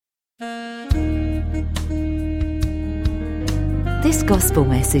This gospel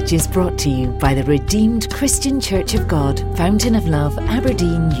message is brought to you by the Redeemed Christian Church of God, Fountain of Love,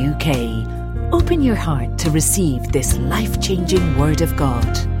 Aberdeen, UK. Open your heart to receive this life-changing Word of God.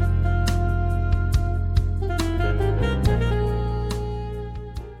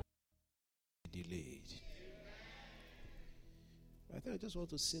 Delayed. I think I just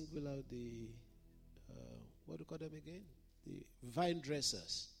want to single out the, what do you call them again? The vine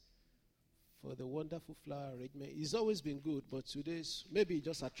dressers. For the wonderful flower arrangement. It's always been good, but today's, maybe it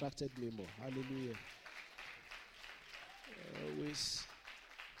just attracted me more. Hallelujah. Always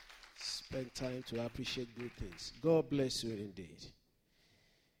spend time to appreciate good things. God bless you indeed.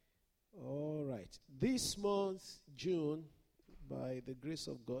 All right. This month, June, by the grace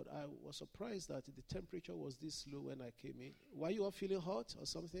of God, I was surprised that the temperature was this low when I came in. Were you all feeling hot or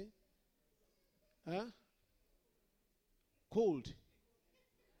something? Huh? Cold.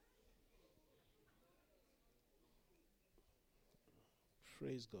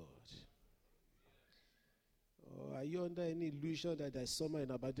 Praise God. Oh, are you under any illusion that there's summer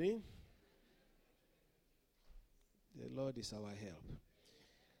in Aberdeen? The Lord is our help.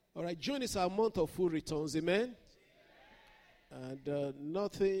 All right, June is our month of full returns, amen? And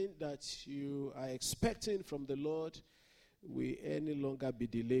nothing that you are expecting from the Lord will any longer be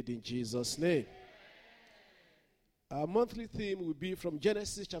delayed in Jesus' name. Our monthly theme will be from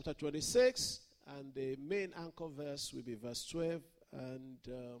Genesis chapter 26, and the main anchor verse will be verse 12. And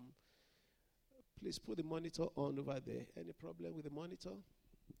please put the monitor on over there. Any problem with the monitor?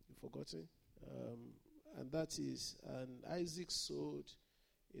 You've forgotten? And that is, and Isaac sowed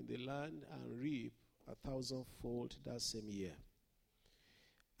in the land and reaped 1,000-fold that same year.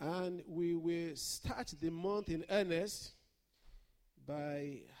 And we will start the month in earnest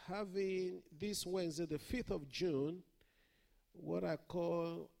by having this Wednesday, the 5th of June, what I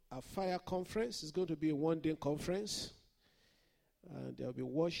call a fire conference. It's going to be a one-day conference. And there will be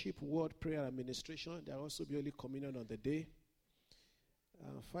worship, word, prayer, administration. There will also be Holy Communion on the day.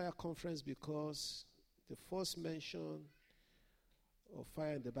 Fire conference because the first mention of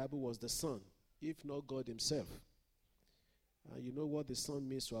fire in the Bible was the sun, if not God himself. And you know what the sun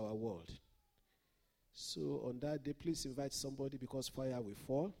means to our world. So on that day, please invite somebody because fire will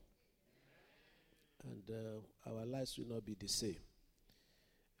fall. And our lives will not be the same.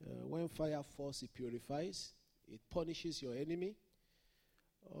 When fire falls, it purifies. It punishes your enemy.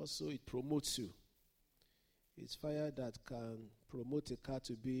 Also, it promotes you. It's fire that can promote a car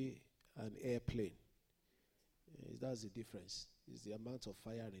to be an airplane. That's the difference. It's the amount of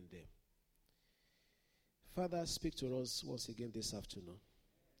fire in them. Father, speak to us once again this afternoon.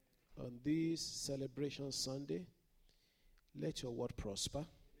 On this celebration Sunday, let your word prosper.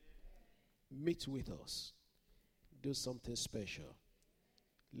 Meet with us. Do something special.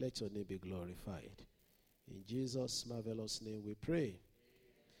 Let your name be glorified. In Jesus' marvelous name we pray.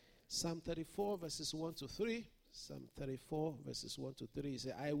 Psalm 34 verses 1 to 3. Psalm 34 verses 1 to 3. He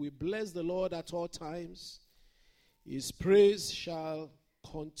says, I will bless the Lord at all times. His praise shall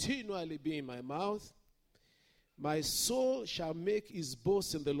continually be in my mouth. My soul shall make his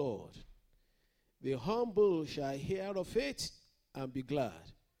boast in the Lord. The humble shall hear of it and be glad.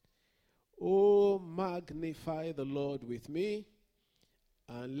 Oh, magnify the Lord with me,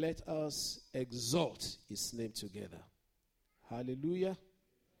 and let us exalt his name together. Hallelujah.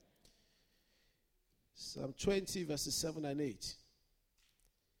 Psalm 20 verses 7 and 8.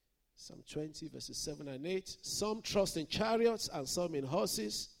 Psalm 20 verses 7 and 8. Some trust in chariots and some in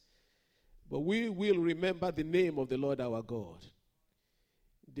horses, but we will remember the name of the Lord our God.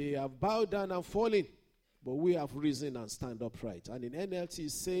 They have bowed down and fallen, but we have risen and stand upright. And in NLT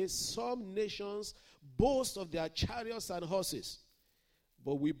it says, some nations boast of their chariots and horses,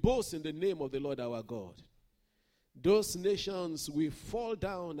 but we boast in the name of the Lord our God. Those nations will fall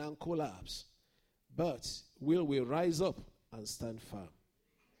down and collapse, but will we rise up and stand firm?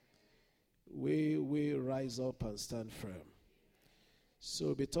 We will rise up and stand firm. So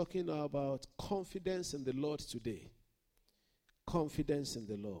we'll be talking about confidence in the Lord today. Confidence in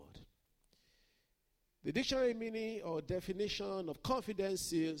the Lord. The dictionary meaning or definition of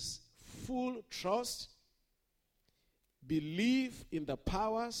confidence is full trust, belief in the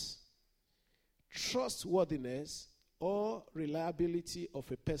powers, trustworthiness, or reliability of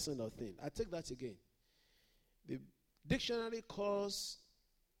a person or thing. I take that again. The dictionary calls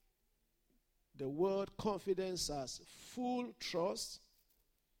the word confidence as full trust.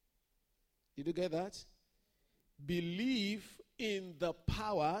 Did you get that? Belief in the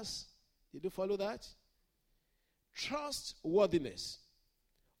powers. Did you follow that? Trustworthiness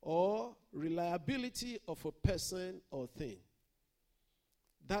or reliability of a person or thing.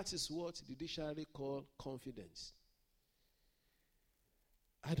 That is what the dictionary calls confidence.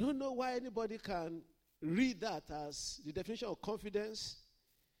 I don't know why anybody can read that as the definition of confidence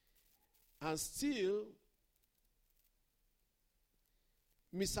and still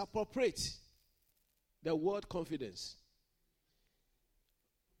misappropriate the word confidence.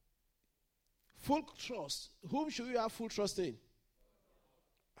 Full trust. Whom should you have full trust in?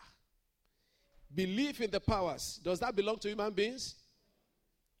 Belief in the powers. Does that belong to human beings?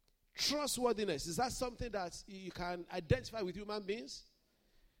 Trustworthiness. Is that something that you can identify with human beings?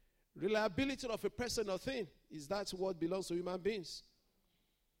 Reliability of a person or thing. Is that what belongs to human beings?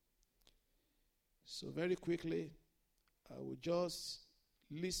 So very quickly, I will just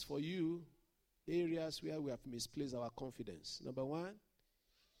list for you areas where we have misplaced our confidence. Number one,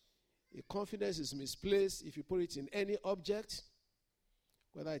 a confidence is misplaced if you put it in any object,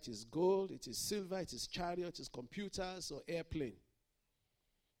 whether it is gold, it is silver, it is chariot, it is computers or airplane.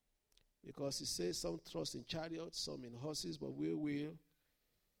 Because it says some trust in chariots, some in horses, but we will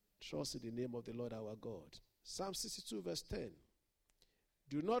trust in the name of the Lord our God. Psalm 62 verse 10.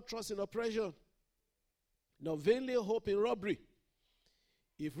 Do not trust in oppression, nor vainly hope in robbery.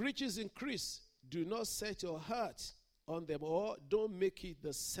 If riches increase, do not set your heart on them, or don't make it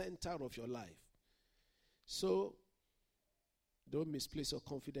the center of your life. So, don't misplace your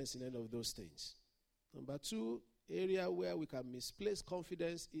confidence in any of those things. Number two, area where we can misplace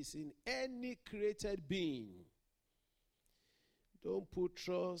confidence is in any created being. Don't put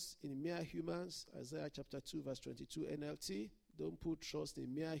trust in mere humans. Isaiah chapter 2 verse 22 NLT. Don't put trust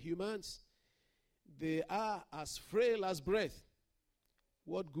in mere humans. They are as frail as breath.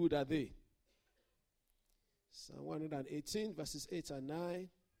 What good are they? Psalm 118 verses 8 and 9.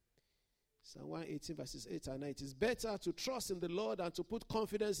 Psalm 118 verses 8 and 9. It is better to trust in the Lord than to put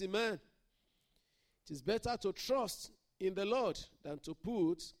confidence in man. It is better to trust in the Lord than to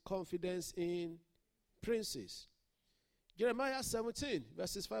put confidence in princes. Jeremiah 17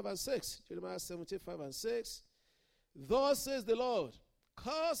 verses 5 and 6. Jeremiah 17, 5 and 6. Thus says the Lord,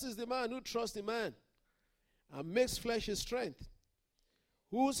 cursed is the man who trusts in man and makes flesh his strength,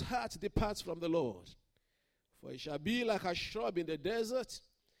 whose heart departs from the Lord. For it shall be like a shrub in the desert,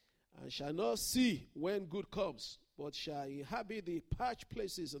 and shall not see when good comes, but shall inhabit the parched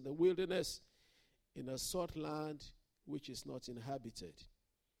places in the wilderness, in a salt land which is not inhabited.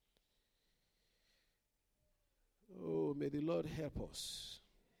 Oh, may the Lord help us,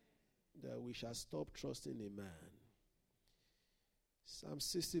 that we shall stop trusting in man. Psalm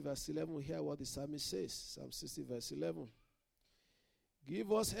 60 verse 11, we hear what the psalmist says. Psalm 60 verse 11.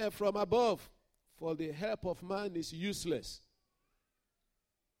 Give us help from above, for the help of man is useless.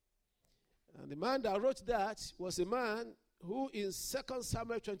 And the man that wrote that was a man who in 2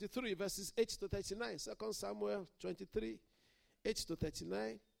 Samuel 23 verses 8 to 39, 2 Samuel 23, 8 to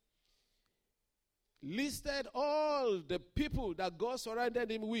 39, listed all the people that God surrounded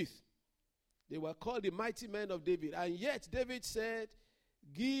him with. They were called the mighty men of David. And yet David said,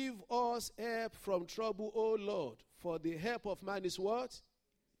 give us help from trouble, O Lord, for the help of man is what?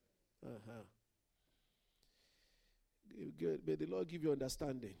 May the Lord give you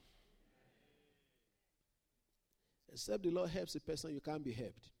understanding. Except the Lord helps a person, you can't be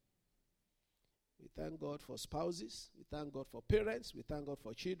helped. We thank God for spouses. We thank God for parents. We thank God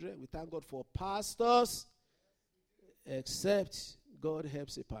for children. We thank God for pastors. Except God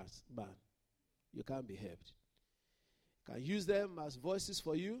helps a man, you can't be helped. You can use them as voices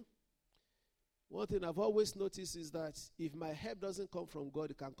for you. One thing I've always noticed is that if my help doesn't come from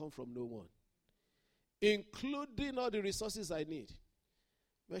God, it can come from no one, including all the resources I need.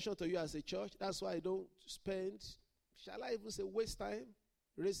 Mentioned to you as a church, that's why I don't spend, shall I even say waste time,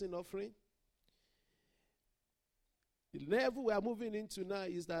 raising offering. The level we are moving into now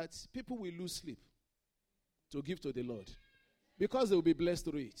is that people will lose sleep to give to the Lord because they will be blessed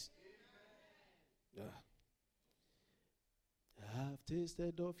through it. Yeah. I've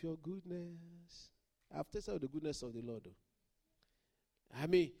tasted of your goodness. I've tasted of the goodness of the Lord. I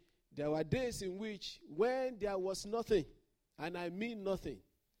mean, there were days in which when there was nothing, and I mean nothing,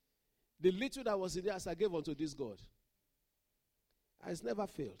 the little that was in there, as I gave unto this God, has never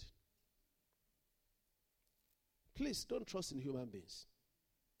failed. Please don't trust in human beings.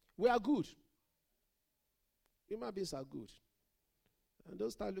 We are good. Human beings are good. And don't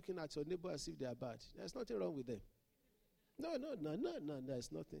start looking at your neighbor as if they are bad. There's nothing wrong with them. No,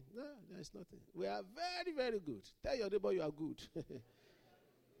 there's nothing. No, there's nothing. We are very, very good. Tell your neighbor you are good.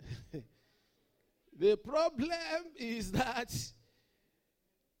 The problem is that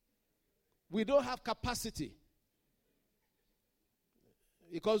we don't have capacity.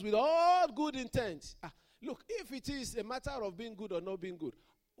 Because with all good intent, look, if it is a matter of being good or not being good,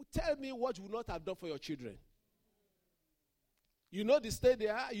 tell me what you would not have done for your children. You know the state they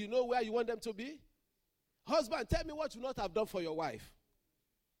are. You know where you want them to be. Husband, tell me what you not have done for your wife.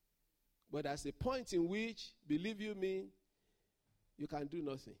 But there's a point in which, believe you me, you can do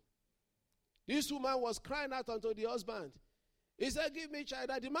nothing. This woman was crying out unto the husband. He said, give me child.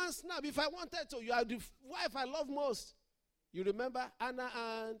 The man snapped. If I wanted to, you are the wife I love most. You remember Anna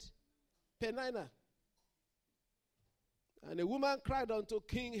and Penina. And a woman cried unto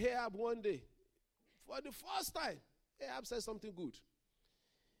King Ahab one day. For the first time, Ahab said something good.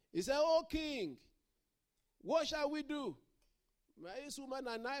 He said, oh king, what shall we do? This woman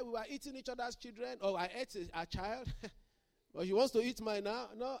and I, we were eating each other's children. Oh, I ate a child. But she wants to eat mine now.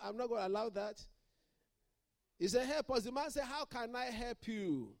 No, I'm not going to allow that. He said, help us. The man said, how can I help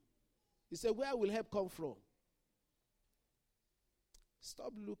you? He said, where will help come from?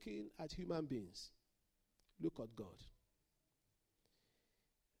 Stop looking at human beings. Look at God.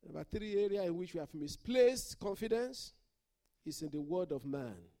 Number 3 area in which we have misplaced confidence is in the word of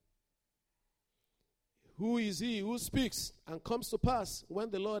man. Who is he who speaks and comes to pass when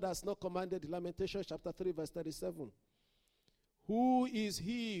the Lord has not commanded? Lamentations chapter 3 verse 37. Who is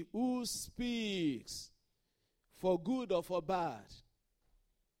he who speaks for good or for bad?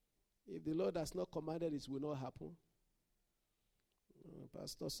 If the Lord has not commanded, it will not happen.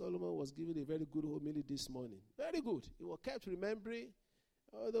 Pastor Solomon was giving a very good homily this morning. Very good. He was kept remembering,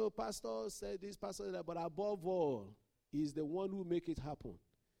 although pastor said this, pastor said that, but above all, he is the one who make it happen.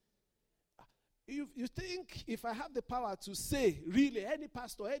 You think if I have the power to say, really, any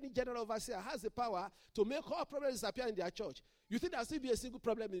pastor, any general overseer has the power to make all problems disappear in their church, you think there'll still be a single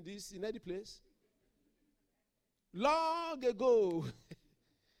problem in any place? Long ago.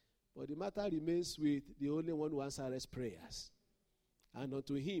 But the matter remains with the only one who answers prayers. And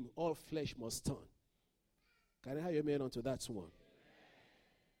unto him all flesh must turn. Can I have your amen unto that one?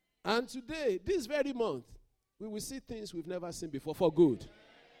 And today, this very month, we will see things we've never seen before for good.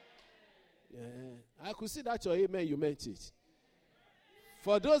 Yeah. I could see that your amen, you meant it.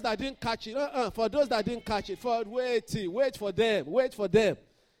 For those that didn't catch it, wait for them.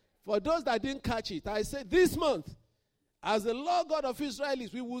 For those that didn't catch it, I said this month, as the Lord God of Israel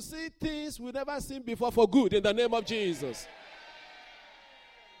is, we will see things we've never seen before for good in the name of Jesus.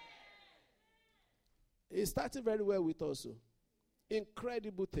 It's starting very well with us.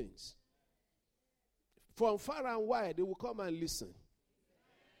 Incredible things. From far and wide, they will come and listen.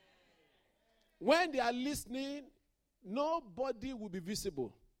 When they are listening, nobody will be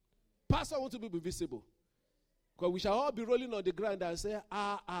visible. Pastor wants to be visible. Because we shall all be rolling on the ground and say,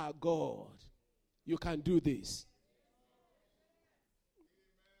 God, you can do this.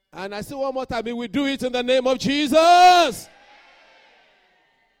 And I say one more time, we will do it in the name of Jesus.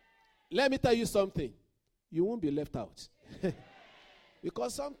 Let me tell you something. You won't be left out.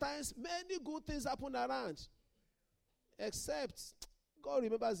 Because sometimes many good things happen around. Except God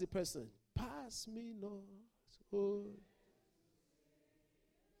remembers the person. Pass me not. Oh.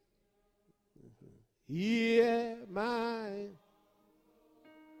 Hear my.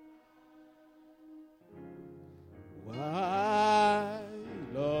 Why,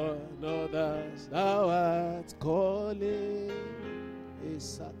 Lord, know that thou art calling.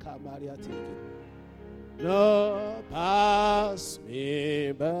 Isaka Maria taking. No, pass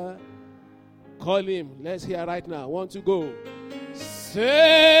me by. Call him. Let's hear right now. 1, 2, go. Savior,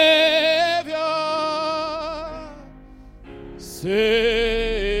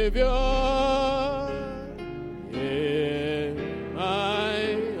 Savior, in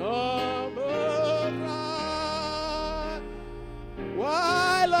my humble cry,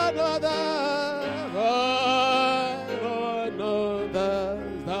 while another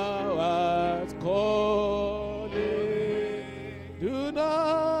thou art calling, do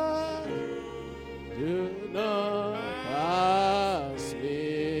not pass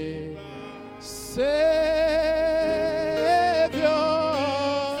me, Savior,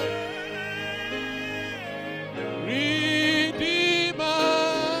 Redeemer.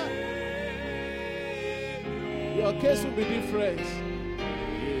 Your case will be different.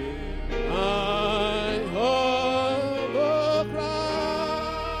 My humble cry,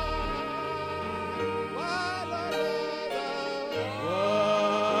 while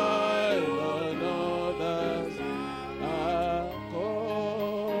others are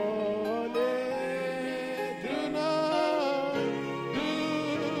calling, do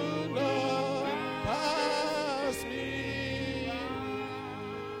not pass me.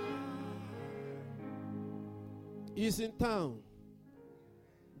 He's in town.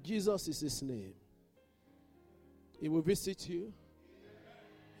 Jesus is his name. He will visit you.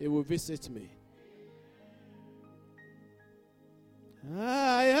 He will visit me.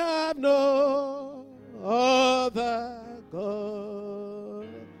 I have no other God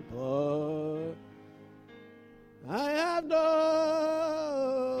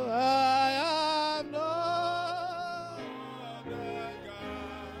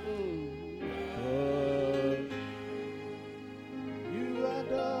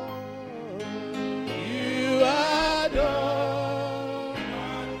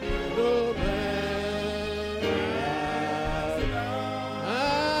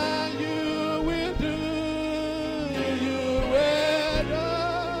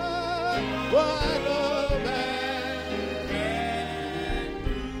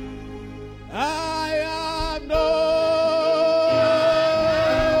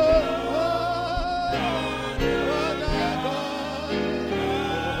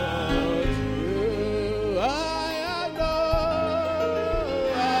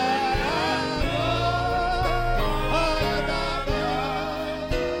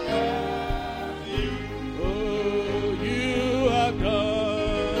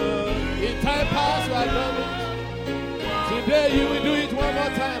you will do it one more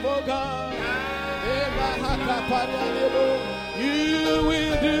time, oh God. You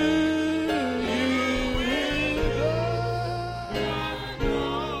will do.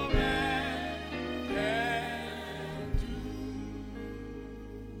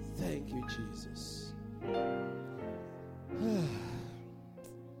 Jesus.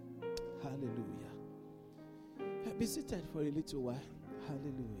 Hallelujah. Be seated for a little while.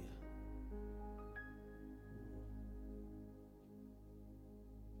 Hallelujah.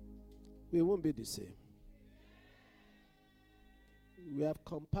 We won't be the same. We have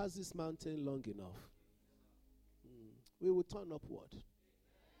compassed this mountain long enough. We will turn upward.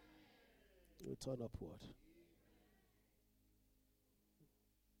 We will turn upward.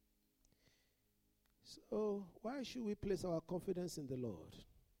 So, why should we place our confidence in the Lord?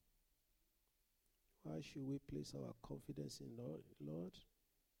 Why should we place our confidence in the Lord?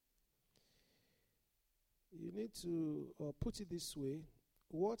 You need to put it this way.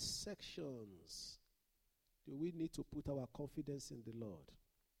 What sections do we need to put our confidence in the Lord?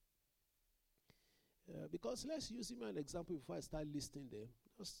 Because let's use him as an example before I start listing them.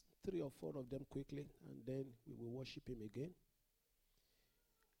 Just 3 or 4 of them quickly, and then we will worship him again.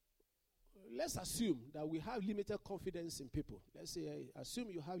 Let's assume that we have limited confidence in people. Let's say,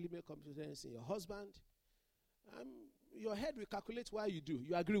 assume you have limited confidence in your husband. Your head will calculate why you do.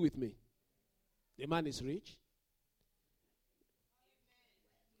 You agree with me? The man is rich.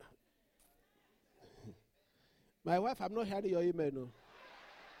 My wife, I'm not hearing your email, no.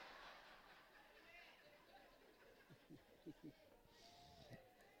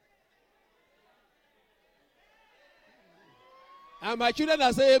 And my children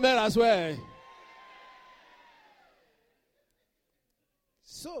are saying amen as well.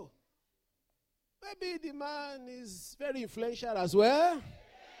 So, maybe the man is very influential as well.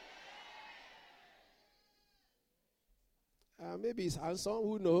 Maybe he's handsome,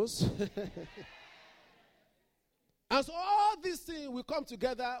 who knows? And so all these things will come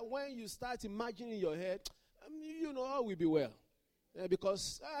together when you start imagining in your head, all will be well.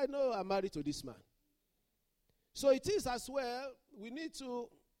 Because I know I'm married to this man. So it is as well, we need to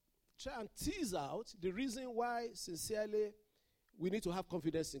try and tease out the reason why, sincerely, we need to have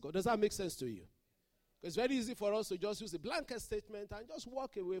confidence in God. Does that make sense to you? It's very easy for us to just use a blanket statement and just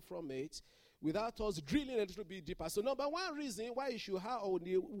walk away from it without us drilling a little bit deeper. So number one reason why you should have, or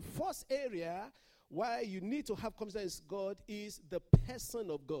the first area why you need to have confidence in God is the person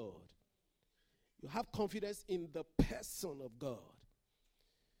of God. You have confidence in the person of God.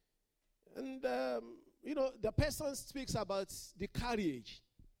 And the person speaks about the carriage.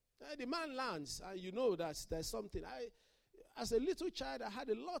 The man lands, and you know that there's something. As a little child, I had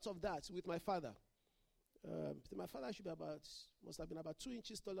a lot of that with my father. My father must have been about 2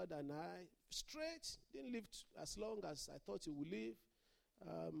 inches taller than I. Straight, didn't live as long as I thought he would live.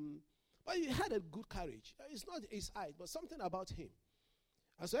 But he had a good carriage. It's not his height, but something about him.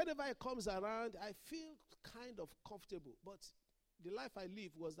 And so whenever he comes around, I feel kind of comfortable. But the life I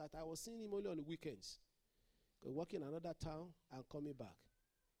lived was that I was seeing him only on the weekends. Working in another town and coming back.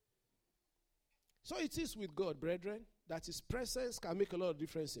 So it is with God, brethren, that his presence can make a lot of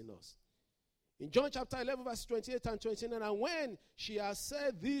difference in us. In John chapter 11, verse 28 and 29, and when she has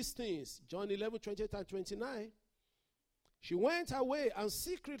said these things, John 11, 28 and 29, she went away and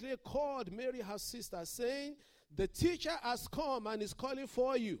secretly called Mary, her sister, saying, the teacher has come and is calling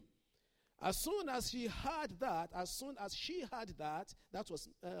for you. As soon as she heard that, that was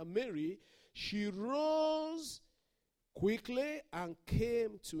Mary, she rose quickly and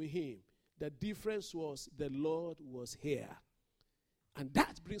came to him. The difference was the Lord was here. And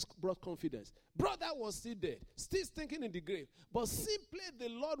that brought confidence. Brother was still dead, still stinking in the grave. But simply the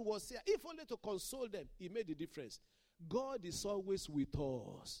Lord was here, if only to console them. He made the difference. God is always with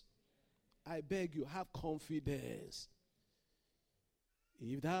us. I beg you, have confidence.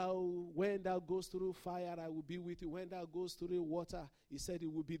 When thou goes through fire, I will be with you. When thou goes through water, he said he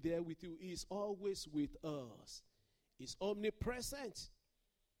will be there with you. He is always with us. He's omnipresent.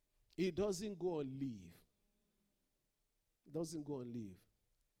 He doesn't go on leave. He doesn't go on leave.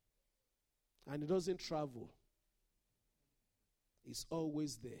 And he doesn't travel. He's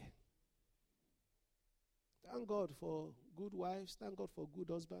always there. Thank God for good wives. Thank God for good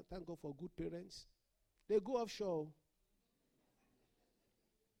husbands. Thank God for good parents. They go offshore.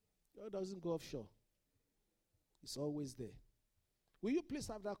 God doesn't go offshore. He's always there. Will you please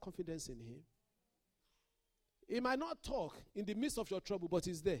have that confidence in him? He might not talk in the midst of your trouble, but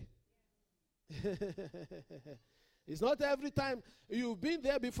he's there. It's not every time. You've been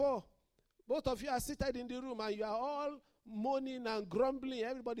there before. Both of you are seated in the room and you are all moaning and grumbling.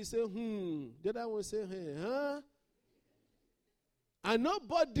 Everybody say, The other one say, huh? And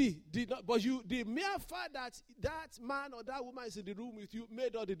nobody did not, but the mere fact that that man or that woman is in the room with you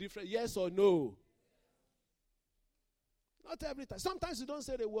made all the difference. Yes or no? Not every time. Sometimes you don't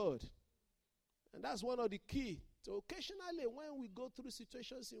say the word. And that's one of the key. So occasionally when we go through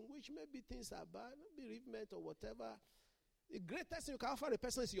situations in which maybe things are bad, bereavement or whatever, the greatest thing you can offer a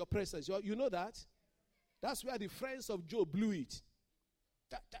person is your presence. You know that? That's where the friends of Job blew it.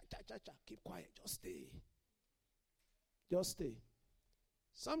 Keep quiet. Just stay. Just stay.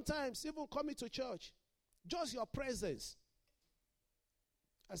 Sometimes even coming to church, just your presence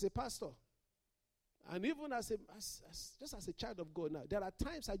as a pastor. And even just as a child of God now, there are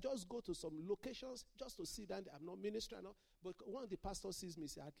times I just go to some locations just to sit down. I'm not ministering, but when the pastor sees me,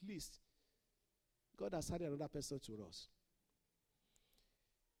 say, at least God has added another person to us.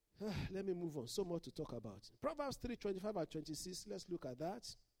 Let me move on. So much to talk about. Proverbs 3:25 and 26. Let's look at that.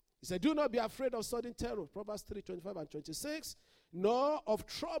 He said, do not be afraid of sudden terror. Proverbs 3:25 and 26. Nor of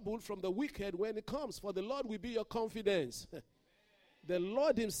trouble from the wicked when it comes, for the Lord will be your confidence. The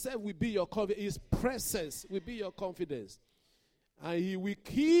Lord himself will be your confidence. His presence will be your confidence. And he will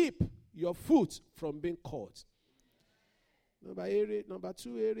keep your foot from being caught. Number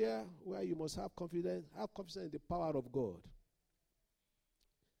two area where you must have confidence in the power of God.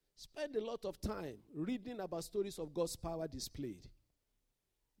 Spend a lot of time reading about stories of God's power displayed.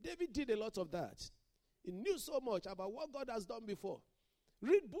 David did a lot of that. He knew so much about what God has done before.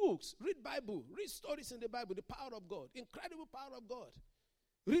 Read books, read Bible, read stories in the Bible, the power of God, incredible power of God.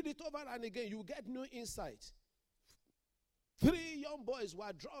 Read it over and again, you get new insight. 3 young boys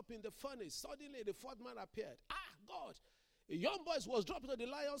were dropped in the furnace. Suddenly the fourth man appeared. God. A young boy was dropped into the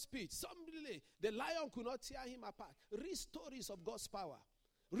lion's pit. Suddenly the lion could not tear him apart. Read stories of God's power.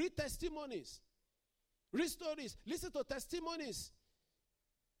 Read testimonies. Read stories. Listen to testimonies.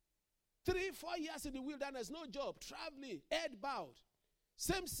 3-4 years in the wilderness, no job, traveling, head bowed.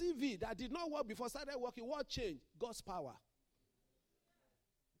 Same CV that did not work before started working. What changed? God's power.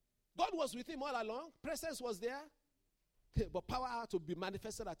 God was with him all along. Presence was there. But power had to be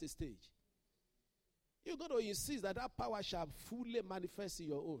manifested at a stage. You're going to insist that power shall fully manifest in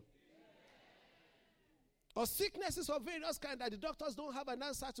your own. Or sicknesses of various kinds that the doctors don't have an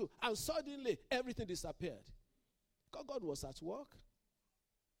answer to. And suddenly, everything disappeared. Because God was at work.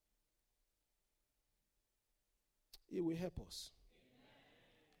 He will help us.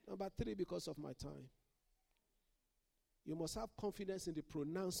 Number 3, because of my time. You must have confidence in the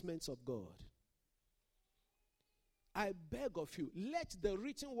pronouncements of God. I beg of you, let the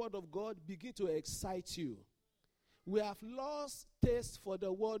written word of God begin to excite you. We have lost taste for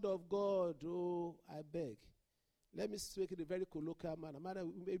the word of God. Oh, I beg. Let me speak in a very colloquial manner.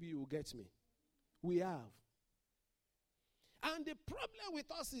 Maybe you will get me. We have. And the problem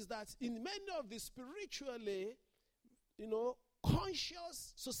with us is that in many of the spiritually,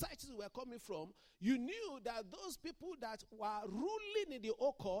 conscious societies we're coming from, you knew that those people that were ruling in the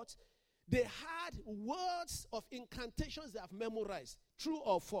occult, they had words of incantations they have memorized, true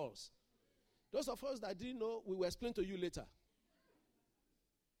or false. Those of us that didn't know, we will explain to you later.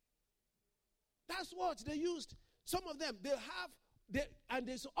 That's what they used. Some of them, and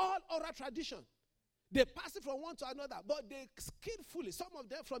there's all oral tradition. They pass it from one to another, but they skillfully, some of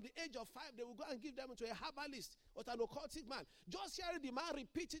them from the age of 5, they will go and give them to a herbalist or to an occultic man. Just hearing the man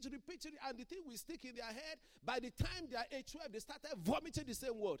repeat it, and the thing will stick in their head. By the time they are age 12, they started vomiting the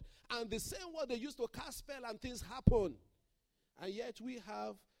same word. And the same word they used to cast spell and things happen. And yet we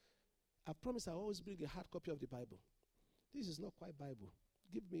have, I promise I always bring a hard copy of the Bible. This is not quite Bible.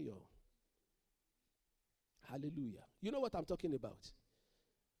 Give me your. Hallelujah. You know what I'm talking about.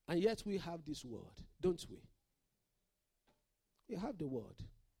 And yet we have this word, don't we? We have the word.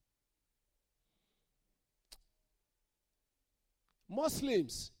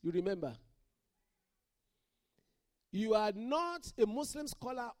 Muslims, you remember, you are not a Muslim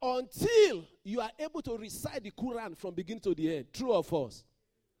scholar until you are able to recite the Quran from beginning to the end. True or false?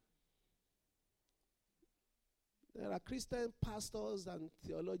 There are Christian pastors and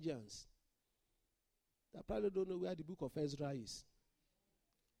theologians that probably don't know where the book of Ezra is.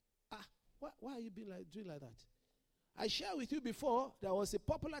 Why are you doing like that? I shared with you before, there was a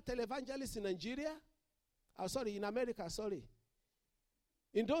popular televangelist in Nigeria. In America.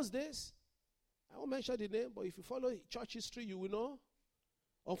 In those days, I won't mention the name, but if you follow church history, you will know.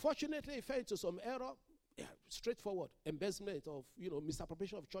 Unfortunately, he fell into some error. Straightforward. Embezzlement of,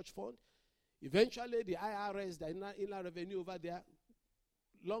 misappropriation of church fund. Eventually, the IRS, the Inland Revenue over there,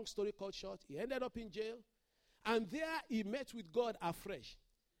 long story cut short, he ended up in jail. And there he met with God afresh.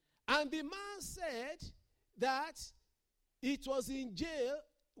 And the man said that it was in jail,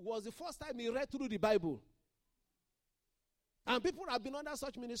 was the first time he read through the Bible. And people have been under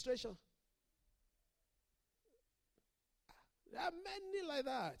such ministration. There are many like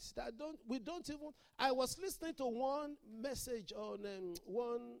that we don't even. I was listening to one message on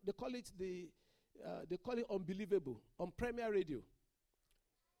one. They call it Unbelievable on Premier Radio.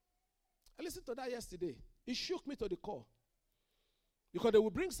 I listened to that yesterday. It shook me to the core because they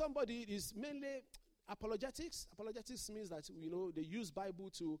will bring somebody. It's mainly apologetics. Apologetics means that they use Bible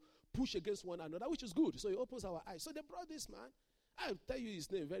to push against one another, which is good. So it opens our eyes. So they brought this man. I'll tell you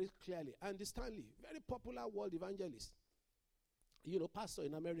his name very clearly. Andy Stanley, very popular world evangelist. Pastor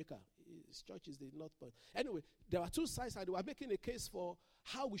in America. His church is the North Point. Anyway, there were two sides and they were making a case for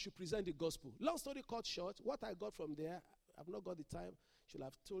how we should present the gospel. Long story cut short, what I got from there, I've not got the time, should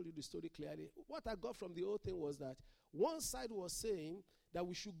have told you the story clearly. What I got from the whole thing was that one side was saying that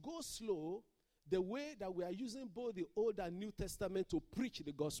we should go slow the way that we are using both the Old and New Testament to preach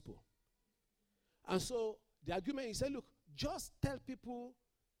the gospel. And so the argument, he said, look, just tell people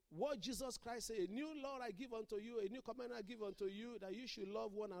what Jesus Christ said, a new law I give unto you, a new commandment I give unto you, that you should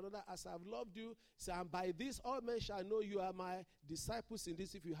love one another as I have loved you. So, and by this all men shall know you are my disciples in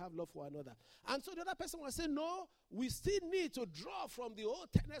this, if you have love for another. And so the other person was saying, no, we still need to draw from the old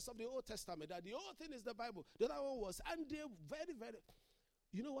tenets of the Old Testament, that the whole thing is the Bible. The other one was, and they're very, very,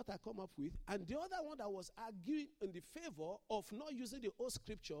 you know what I come up with? And the other one that was arguing in the favor of not using the old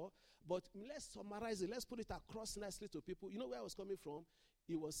scripture, but let's summarize it, let's put it across nicely to people. You know where I was coming from?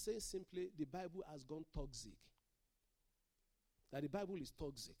 He was saying simply, the Bible has gone toxic. That the Bible is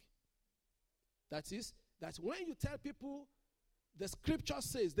toxic. That is, that when you tell people the scripture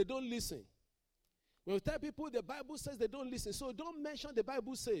says, they don't listen. When you tell people the Bible says, they don't listen. So don't mention the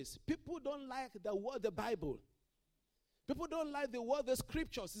Bible says. People don't like the word the Bible. People don't like the word the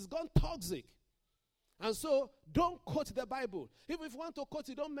scriptures. It's gone toxic. And so, don't quote the Bible. Even if you want to quote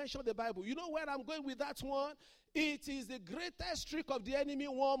it, don't mention the Bible. You know where I'm going with that one? It is the greatest trick of the enemy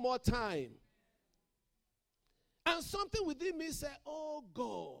one more time. And something within me said, oh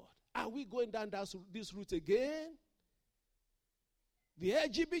God, are we going down this route again? The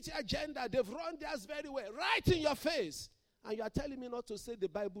LGBT agenda, they've run theirs very well, right in your face. And you are telling me not to say the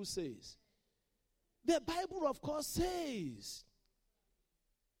Bible says. The Bible, of course, says.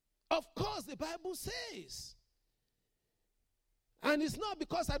 Of course, the Bible says. And it's not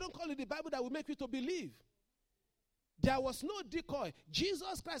because I don't call it the Bible that will make you to believe. There was no decoy.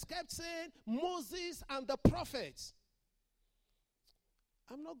 Jesus Christ kept saying, Moses and the prophets.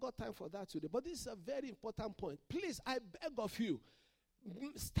 I've not got time for that today, but this is a very important point. Please, I beg of you,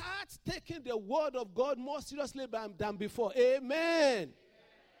 start taking the word of God more seriously than before. Amen.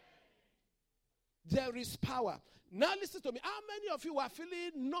 There is power. Now listen to me. How many of you are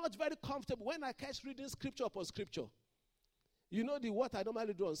feeling not very comfortable when I catch reading scripture upon scripture? You know what I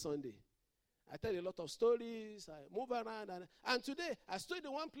normally do on Sunday. I tell a lot of stories. I move around. And today, I stood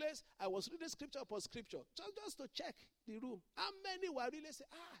in one place. I was reading scripture upon scripture. Just to check the room. How many were really saying,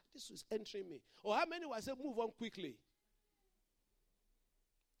 this is entering me? Or how many were saying, move on quickly?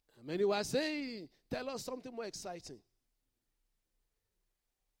 How many were saying, tell us something more exciting?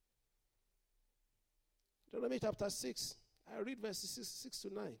 Deuteronomy chapter 6. I read verses 6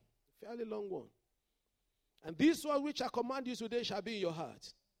 to 9. Fairly long one. And this word which I command you today shall be in your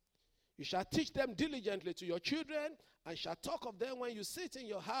heart. You shall teach them diligently to your children, and shall talk of them when you sit in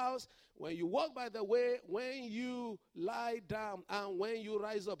your house, when you walk by the way, when you lie down, and when you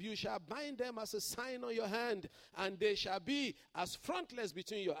rise up. You shall bind them as a sign on your hand, and they shall be as frontlets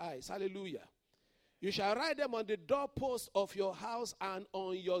between your eyes. Hallelujah. You shall write them on the doorposts of your house and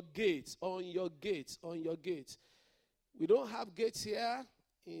on your gates. On your gates. On your gates. We don't have gates here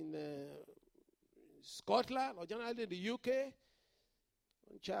in Scotland or generally in the UK.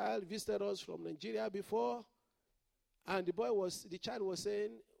 One child visited us from Nigeria before, and the child was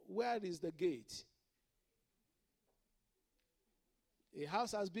saying, where is the gate? A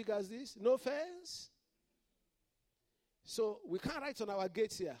house as big as this, no fence. So we can't write on our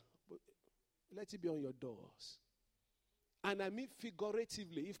gates here. Let it be on your doors. And I mean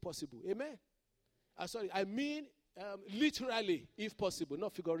figuratively, if possible. Amen? I mean literally, if possible.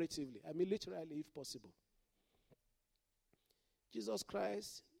 Not figuratively. I mean literally, if possible. Jesus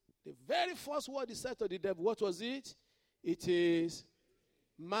Christ, the very first word he said to the devil, what was it? It is,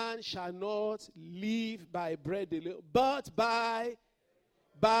 man shall not live by bread alone, but by,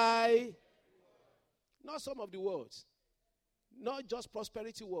 not some of the words. Not just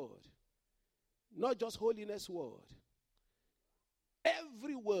prosperity word. Not just holiness word.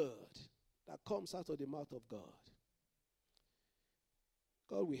 Every word that comes out of the mouth of God.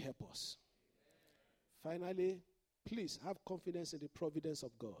 God will help us. Finally, please have confidence in the providence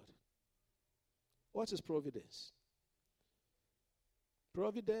of God. What is providence?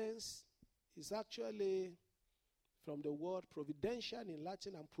 Providence is actually from the word providential in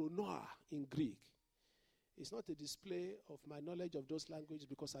Latin and pronoia in Greek. It's not a display of my knowledge of those languages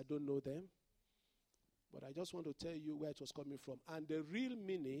because I don't know them. But I just want to tell you where it was coming from. And the real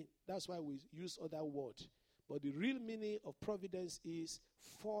meaning, that's why we use other words. But the real meaning of providence is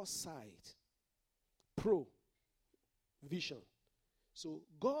foresight. Vision. So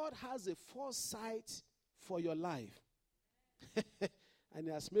God has a foresight for your life. And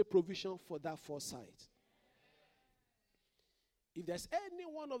He has made provision for that foresight. If there's any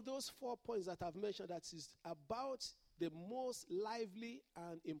one of those 4 points that I've mentioned that is about the most lively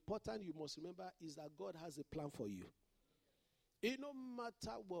and important, you must remember, is that God has a plan for you. It no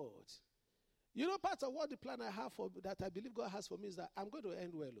matter what. You know, part of what the plan I have that I believe God has for me is that I'm going to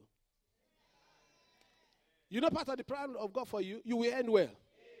end well. You know, part of the plan of God for you, you will end well.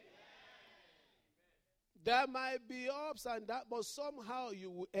 There might be ups and downs, but somehow you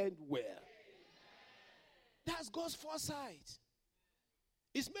will end well. That's God's foresight.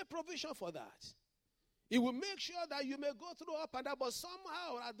 He's made provision for that. He will make sure that you may go through up and down, but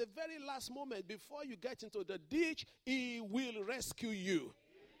somehow at the very last moment, before you get into the ditch, He will rescue you.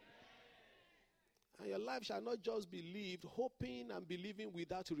 And your life shall not just be lived, hoping and believing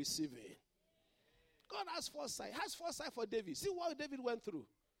without receiving. God has foresight. Has foresight for David. See what David went through.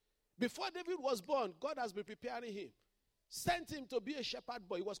 Before David was born, God has been preparing him. Sent him to be a shepherd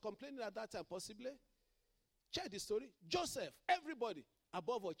boy. He was complaining at that time, possibly. Check the story. Joseph, everybody,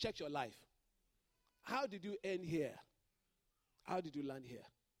 above all, check your life. How did you end here? How did you land here?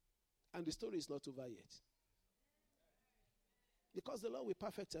 And the story is not over yet. Because the Lord will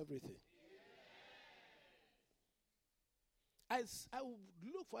perfect everything. I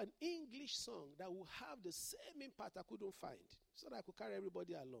would look for an English song that will have the same impact I couldn't find, so that I could carry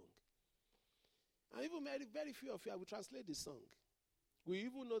everybody along. And even very few of you, I will translate the song. We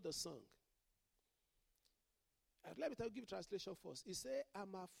even know the song. Let me give translation first. He said,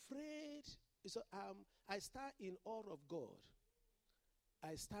 I'm afraid. So, I stand in awe of God.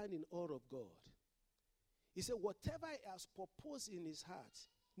 I stand in awe of God. He said, whatever He has proposed in His heart,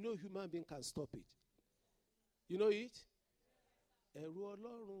 no human being can stop it. You know it? Ẹ̀rù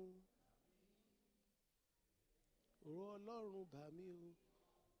Ọlọ́run bà mí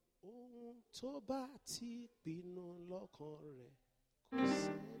o, ohun tó bá ti pinnu lọ́kàn rẹ̀ kò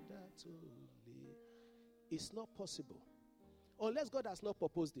sẹ́dá tó lè. It's not possible unless God has not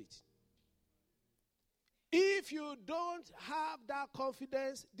proposed it. If you don't have that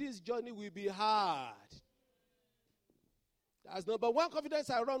confidence, this journey will be hard. That's number one confidence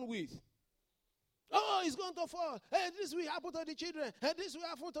I run with. Oh, it's going to fall. Hey, this will happen to the children. Hey, this will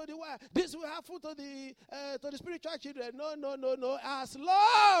happen to the wife. This will happen to the spiritual children. No. As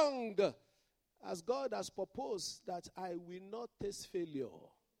long as God has proposed that I will not taste failure,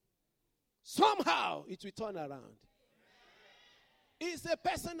 somehow it will turn around. It's a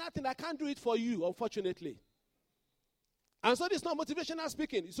personal thing. I can't do it for you, unfortunately. And so this is not motivational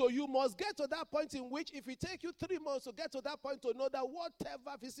speaking. So you must get to that point in which if it take you 3 months to get to that point to know that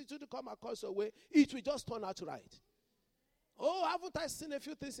whatever vicissitude come across your way, it will just turn out right. Oh, haven't I seen a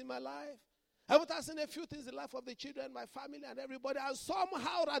few things in my life? Haven't I seen a few things in the life of the children, my family, and everybody? And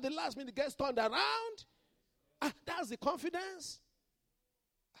somehow at the last minute it gets turned around. That's the confidence.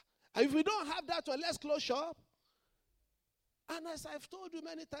 And if we don't have that one, let's close shop. And as I've told you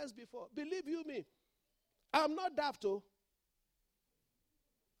many times before, believe you me, I'm not daft.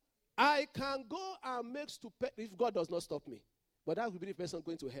 I can go and make stupid if God does not stop me. But that will be the person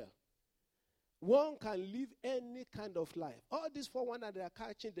going to hell. One can live any kind of life. All these 419, they are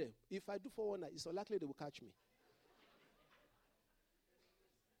catching them. If I do 419, it's unlikely they will catch me.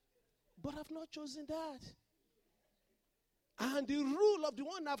 But I've not chosen that. And the rule of the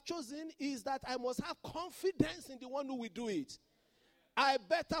one I've chosen is that I must have confidence in the one who will do it. I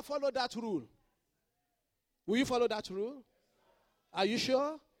better follow that rule. Will you follow that rule? Are you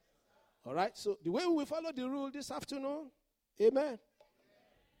sure? All right. So the way we will follow the rule this afternoon, amen.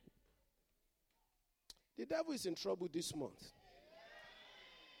 The devil is in trouble this month.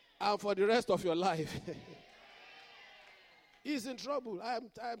 And for the rest of your life. He's in trouble. I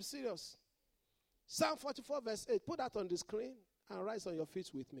am serious. Psalm 44 verse 8. Put that on the screen and rise on your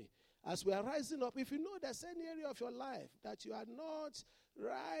feet with me. As we are rising up, if you know there's any area of your life that you are not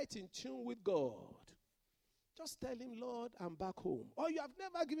right in tune with God, just tell Him, Lord, I'm back home. Or you have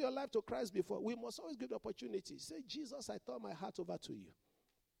never given your life to Christ before. We must always give the opportunity. Say, Jesus, I turn my heart over to you.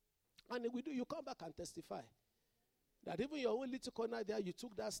 And if we do, you come back and testify that even your own little corner there, you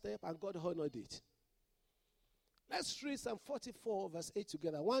took that step and God honored it. Let's read Psalm 44 verse 8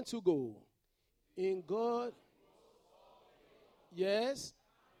 together. 1, 2, go. In God. Yes.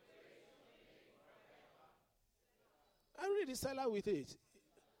 I read the Selah with it.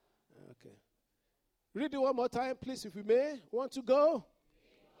 Okay. Read it one more time, please, if we may. Want to go?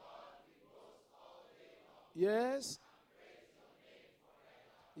 Yes.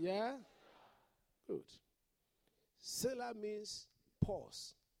 Yeah. Good. Selah means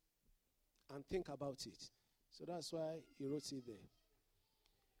pause and think about it. So that's why he wrote it there.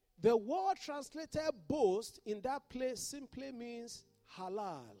 The word translated boast in that place simply means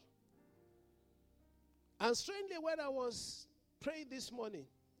halal. And strangely, when I was praying this morning,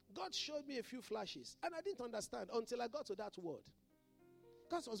 God showed me a few flashes. And I didn't understand until I got to that word.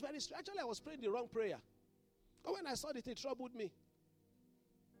 Because it was very strange. Actually, I was praying the wrong prayer. But when I saw it, it troubled me.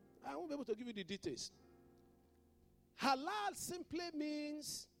 I won't be able to give you the details. Halal simply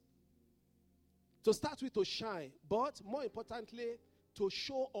means, to start with, to shine. But more importantly, to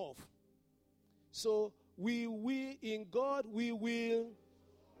show off. So, we will, in God, we will.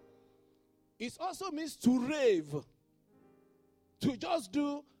 It also means to rave. To just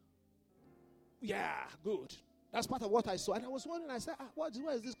do, yeah, good. That's part of what I saw. And I was wondering, I said, where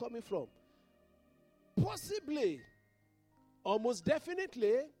is this coming from? Possibly, almost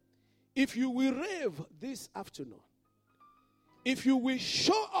definitely, if you will rave this afternoon, if you will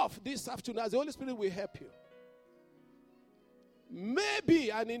show off this afternoon, as the Holy Spirit will help you,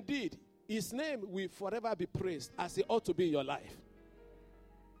 maybe and indeed, His name will forever be praised as it ought to be in your life.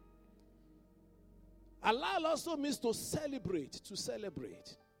 Halal also means to celebrate, to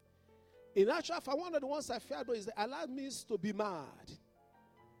celebrate. In actual fact, one of the ones I feared is that halal means to be mad.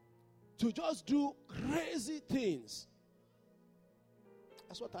 To just do crazy things.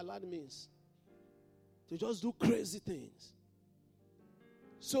 That's what halal means. To just do crazy things.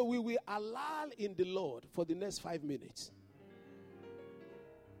 So we will halal in the Lord for the next 5 minutes.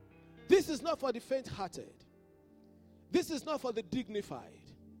 This is not for the faint-hearted. This is not for the dignified.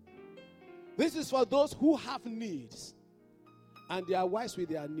 This is for those who have needs. And they are wise with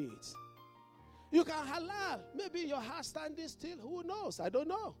their needs. You can halal. Maybe your heart standing still. Who knows? I don't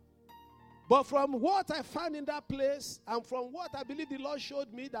know. But from what I found in that place, and from what I believe the Lord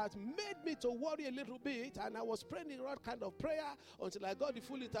showed me, that made me to worry a little bit, and I was praying the right kind of prayer until I got the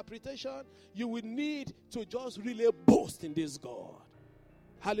full interpretation, you will need to just really boast in this God.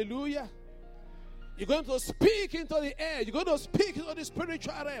 Hallelujah. You're going to speak into the air. You're going to speak into the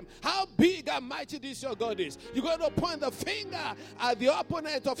spiritual realm. How big and mighty this your God is. You're going to point the finger at the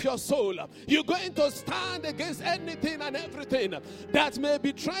opponent of your soul. You're going to stand against anything and everything that may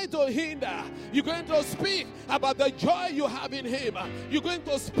be trying to hinder. You're going to speak about the joy you have in Him. You're going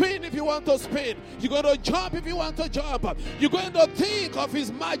to spin if you want to spin. You're going to jump if you want to jump. You're going to think of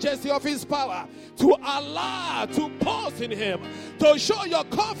His majesty, of His power, to allow, to pause in Him, to show your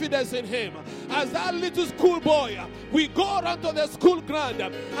confidence in Him. As that little school boy, we go around to the school ground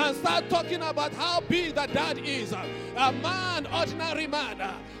and start talking about how big that dad is. A man, ordinary man.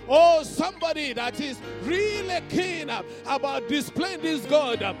 Oh, somebody that is really keen about displaying this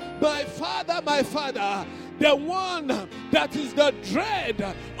God. My Father, the one that is the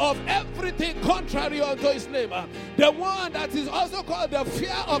dread of everything contrary unto His name. The one that is also called the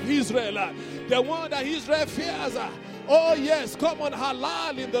fear of Israel. The one that Israel fears. Oh yes, come on,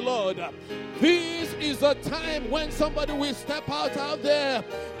 halal in the Lord. This is a time when somebody will step out there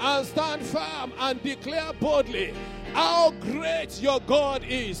and stand firm and declare boldly how great your God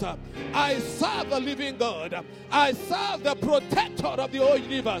is. I serve a living God. I serve the protector of the whole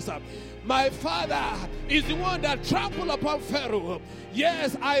universe. My Father is the one that trampled upon Pharaoh.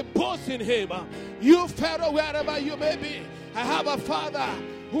 Yes, I boast in Him. You, Pharaoh, wherever you may be, I have a Father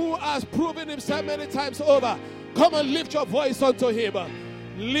who has proven Himself many times over. Come and lift your voice unto Him.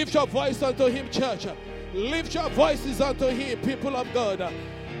 Lift your voice unto Him, church. Lift your voices unto Him, people of God.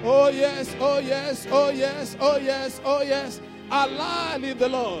 Oh yes, oh yes, oh yes, oh yes, oh yes. Halal in the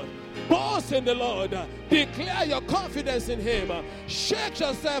Lord. Boast in the Lord. Declare your confidence in Him. Shake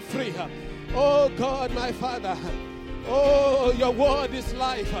yourself free. Oh God, my Father. Oh, your word is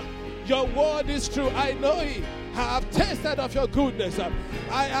life. Your word is true. I know it. I have tasted of your goodness.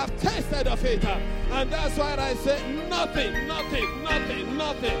 I have tasted of it. And that's why I say nothing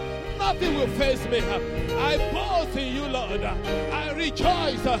will face me. I boast in you, Lord. I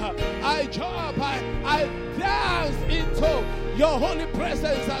rejoice. I jump. I dance into your holy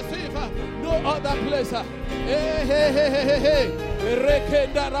presence as if no other place. Hey, hey, hey, hey, hey.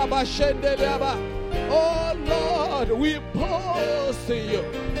 Oh, Lord, we boast in you.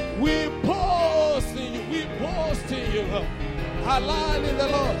 We boast in you. We boast in you. Halal in the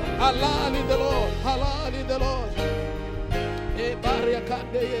Lord. Halal in the Lord. Halal in the Lord.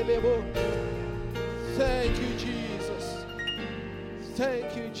 Thank you, Jesus.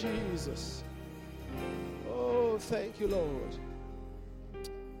 Thank you, Jesus. Oh, thank you, Lord.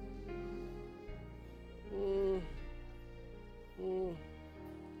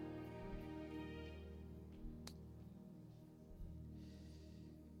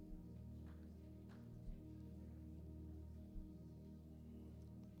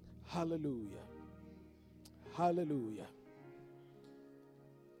 Hallelujah. Hallelujah.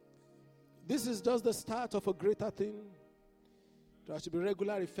 This is just the start of a greater thing that should be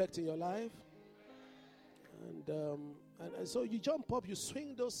regular effect in your life. And so you jump up, you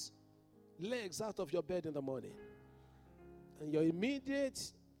swing those legs out of your bed in the morning. And your immediate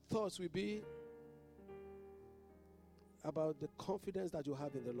thoughts will be about the confidence that you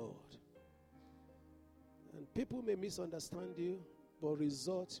have in the Lord. And people may misunderstand you, but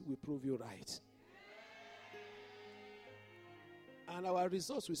results will prove you right. And our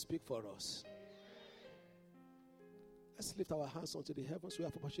results will speak for us. Let's lift our hands onto the heavens. We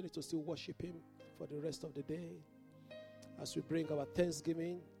have opportunity to still worship Him for the rest of the day as we bring our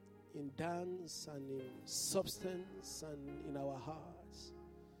thanksgiving in dance and in substance and in our hearts.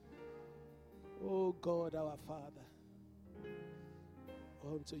 Oh God, our Father,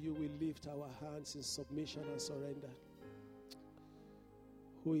 unto you we lift our hands in submission and surrender.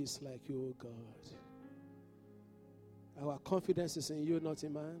 Who is like you, O God? Our confidence is in you, not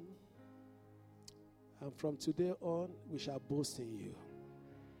in man. And from today on, we shall boast in you.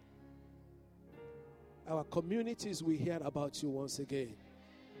 Our communities will hear about you once again.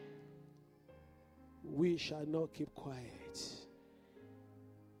 We shall not keep quiet.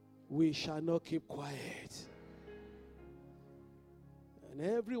 We shall not keep quiet. And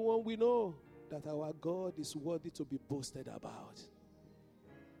everyone we know that our God is worthy to be boasted about.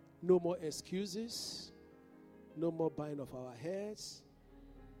 No more excuses. No more bowing of our heads.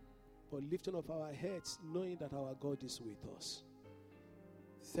 But lifting of our heads, knowing that our God is with us.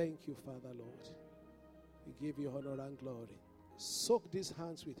 Thank you, Father, Lord. We give you honor and glory. Soak these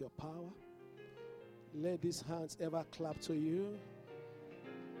hands with your power. Let these hands ever clap to you.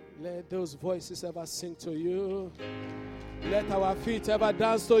 Let those voices ever sing to you. Let our feet ever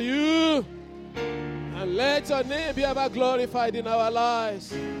dance to you. And let your name be ever glorified in our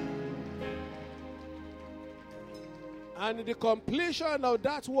lives. And in the completion of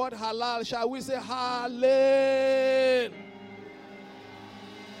that word halal, shall we say hallelujah?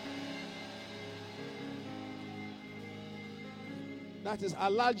 That is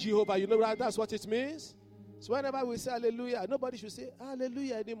Allah Jehovah. You know that that's what it means? So whenever we say hallelujah, nobody should say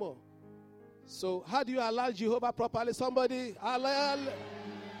hallelujah anymore. So how do you allow Jehovah properly? Somebody, hallelujah.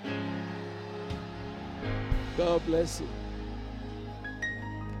 God bless you.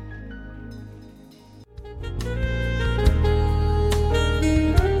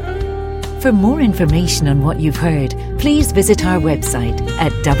 For more information on what you've heard, please visit our website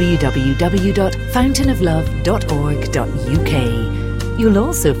at www.fountainoflove.org.uk. You'll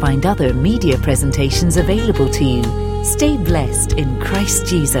also find other media presentations available to you. Stay blessed in Christ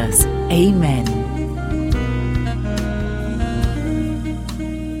Jesus. Amen.